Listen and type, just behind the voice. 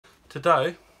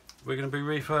Today we're going to be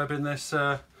refurbing this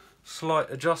slight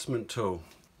adjustment tool.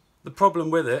 The problem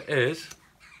with it is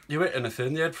you hit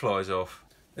anything, the head flies off.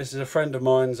 This is a friend of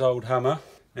mine's old hammer.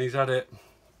 He's had it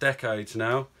decades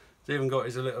now. He's even got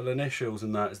his little initials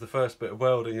and that. It's the first bit of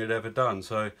welding he'd ever done,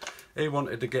 so he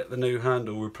wanted to get the new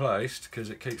handle replaced because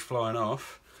it keeps flying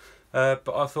off.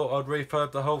 But I thought I'd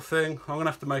refurb the whole thing. I'm going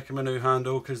to have to make him a new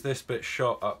handle because this bit's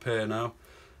shot up here now,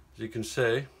 as you can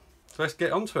see. So let's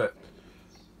get onto it.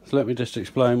 So let me just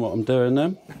explain what I'm doing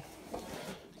then.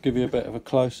 Give you a bit of a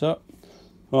close-up.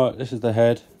 Right, this is the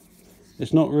head.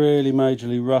 It's not really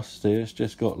majorly rusty, it's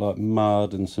just got like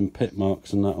mud and some pit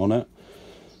marks and that on it.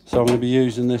 So I'm going to be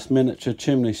using this miniature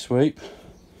chimney sweep.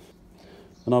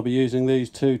 And I'll be using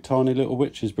these two tiny little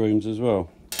witch's brooms as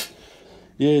well.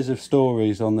 Years of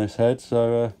stories on this head,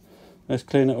 so let's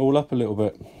clean it all up a little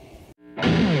bit.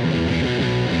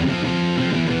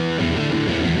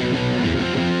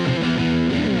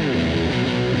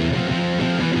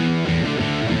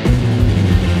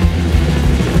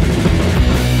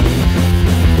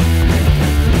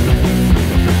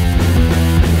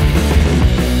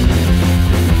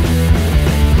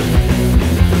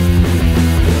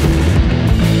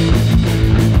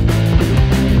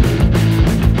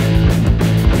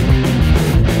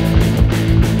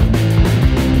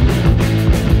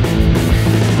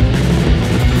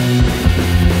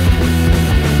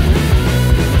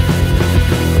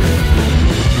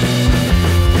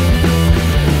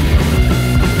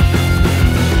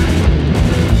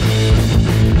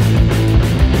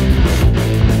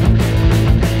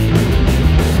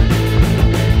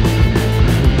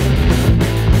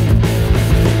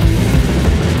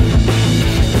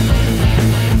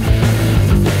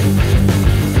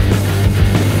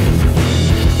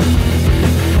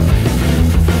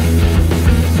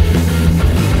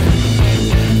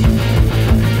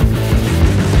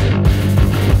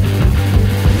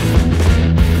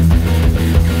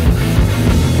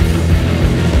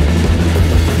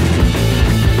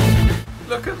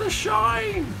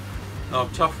 Shine! Oh, I'm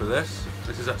tough with this.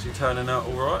 This is actually turning out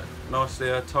alright, nicely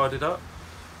tidied up.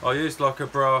 I used like a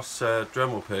brass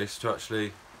Dremel piece to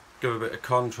actually give a bit of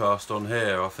contrast on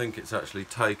here. I think it's actually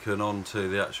taken onto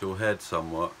the actual head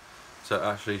somewhat, so it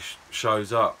actually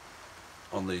shows up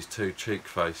on these two cheek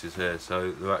faces here, so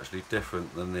they're actually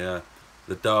different than the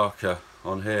darker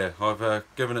on here. I've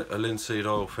given it a linseed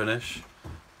oil finish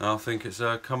and I think it's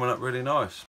coming up really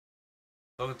nice.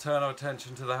 So I'm going to turn our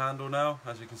attention to the handle now.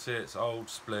 As you can see, it's old,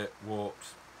 split, warped,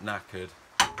 knackered,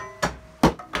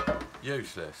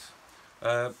 useless.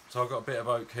 So I've got a bit of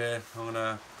oak here. I'm going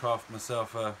to craft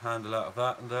myself a handle out of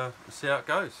that and see how it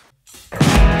goes.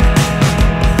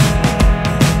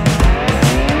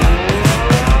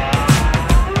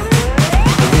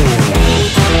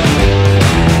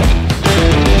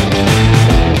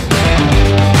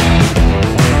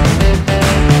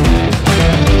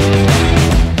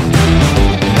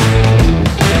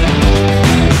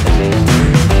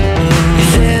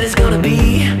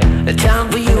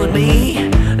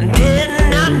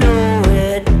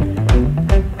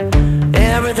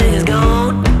 Everything is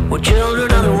gone, we're children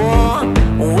of the war.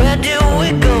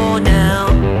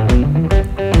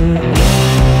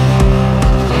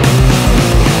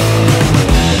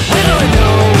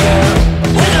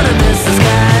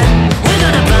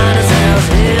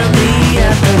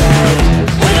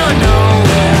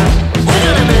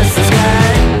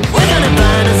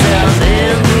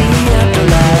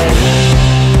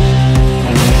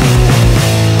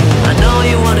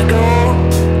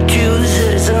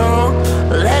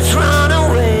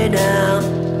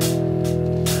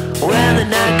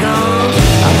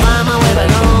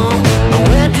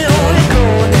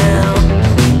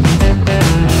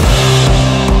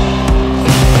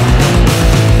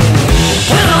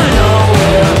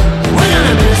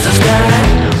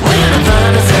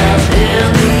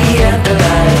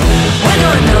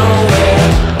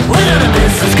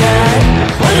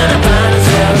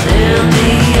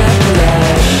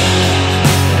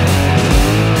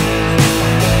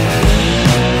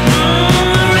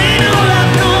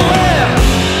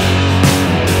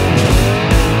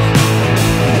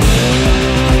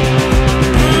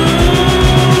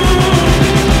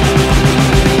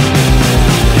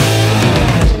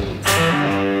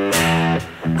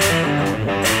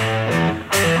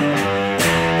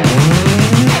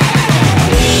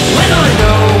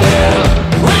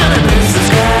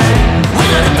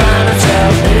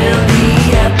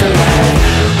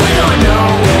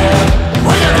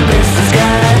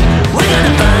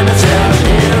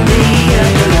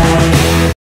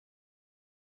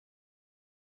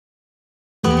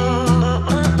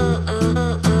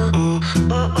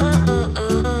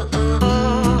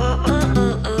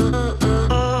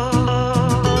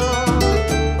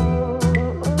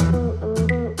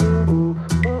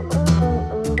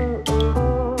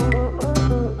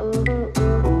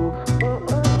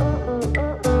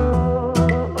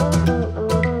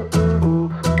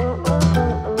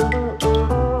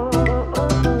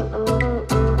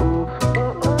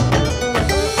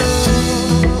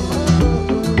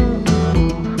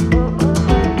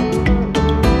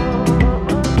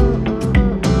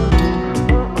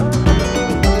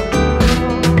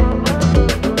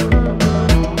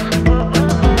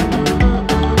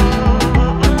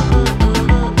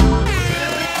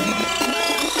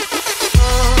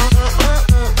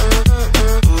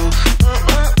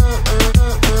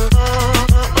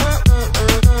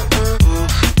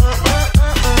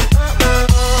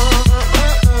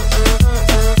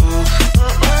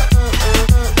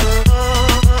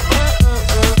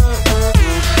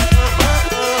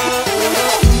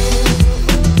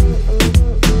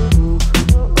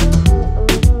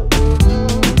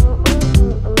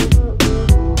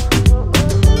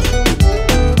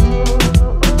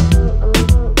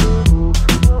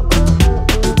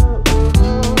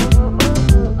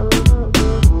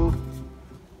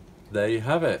 there you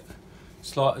have it.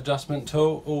 Slight adjustment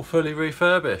tool, all fully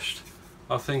refurbished.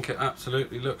 I think it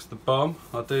absolutely looks the bomb.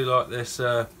 I do like this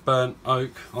burnt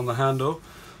oak on the handle.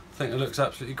 I think it looks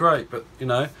absolutely great, but you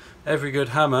know, every good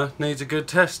hammer needs a good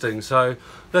testing, so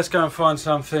let's go and find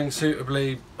something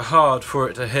suitably hard for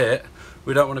it to hit.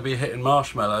 We don't want to be hitting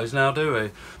marshmallows now, do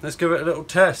we? Let's give it a little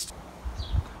test.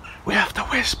 We have to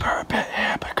whisper a bit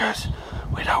here because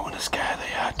we don't want to scare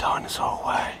the dinosaur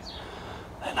away.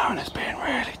 They're known as being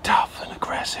really tough and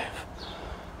aggressive,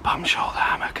 but I'm sure the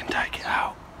hammer can take it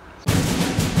out.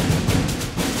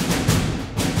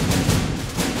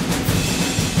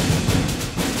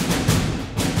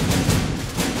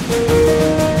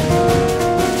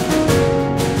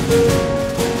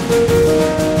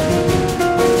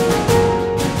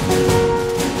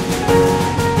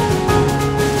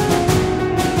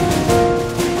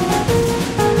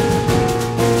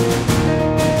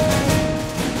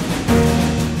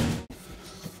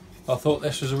 I thought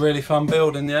this was a really fun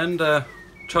build in the end.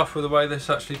 Chuffed with the way this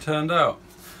actually turned out.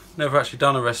 Never actually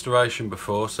done a restoration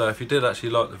before, so if you did actually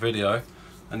like the video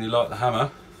and you like the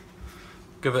hammer,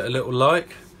 give it a little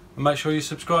like and make sure you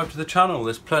subscribe to the channel.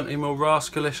 There's plenty more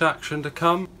rascalish action to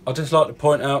come. I'd just like to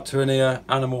point out to any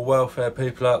animal welfare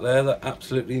people out there that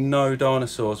absolutely no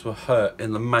dinosaurs were hurt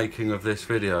in the making of this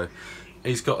video.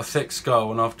 He's got a thick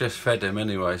skull and I've just fed him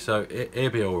anyway, so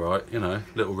he'll be alright, you know,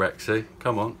 little Rexy,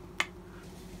 come on.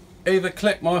 Either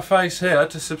click my face here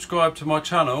to subscribe to my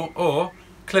channel, or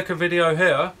click a video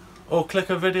here, or click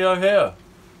a video here.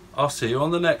 I'll see you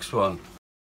on the next one.